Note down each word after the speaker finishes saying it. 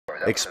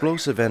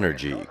Explosive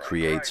energy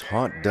creates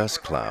hot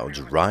dust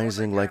clouds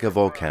rising like a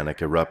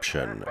volcanic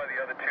eruption. By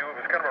the other two, it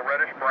was kind of a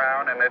reddish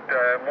brown, and it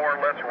more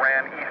or less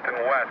ran east and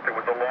west. It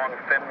was a long,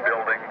 thin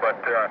building, but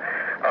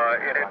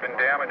it had been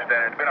damaged and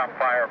it had been on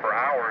fire for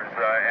hours,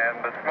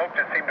 and the smoke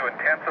just seemed to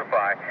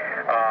intensify.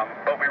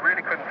 But we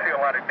really couldn't see a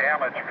lot of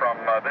damage from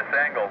this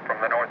angle, from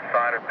the north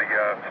side of the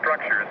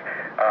structures.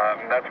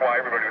 That's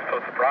why everybody was so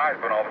surprised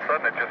when all of a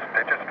sudden it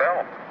just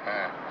fell.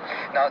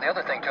 Now, the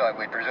other thing, too,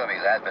 we're presuming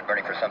it has been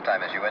burning for some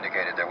time. As you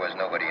indicated, there was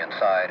nobody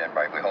inside, and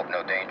we hope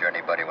no danger to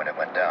anybody when it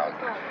went down.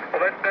 Well,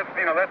 that's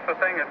the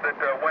thing is that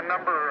when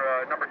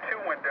number two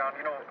went down,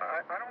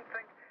 I don't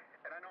think.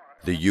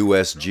 The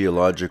U.S.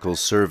 Geological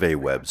Survey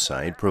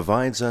website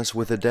provides us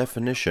with a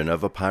definition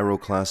of a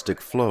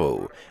pyroclastic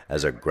flow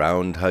as a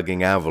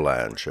ground-hugging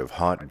avalanche of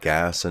hot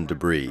gas and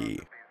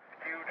debris. Huge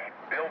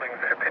buildings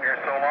that have been here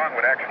so long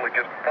would actually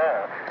just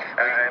fall,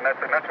 and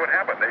that's what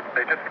happened.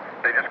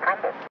 They just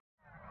crumbled.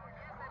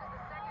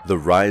 The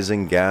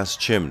rising gas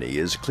chimney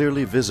is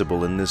clearly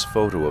visible in this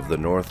photo of the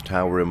North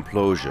Tower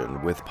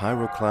implosion with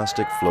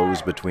pyroclastic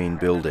flows between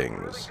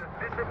buildings.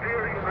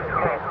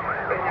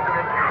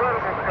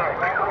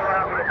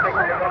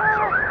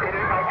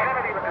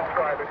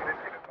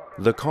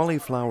 The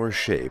cauliflower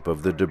shape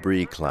of the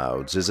debris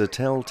clouds is a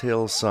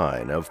telltale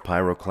sign of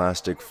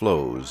pyroclastic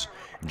flows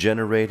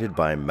generated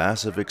by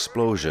massive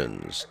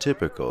explosions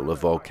typical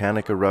of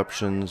volcanic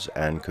eruptions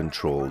and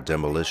controlled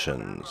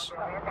demolitions.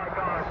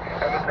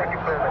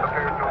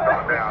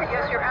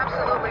 Yes, you're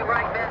absolutely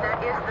right, Ben.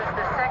 That is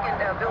the second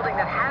building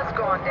that has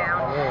gone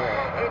down.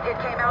 It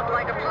came out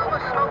like a plume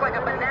of smoke, like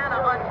a banana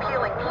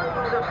unpeeling,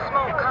 plumes of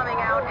smoke coming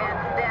out, and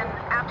then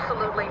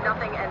absolutely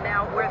nothing. And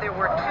now where there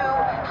were two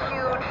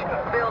huge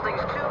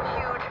buildings, two huge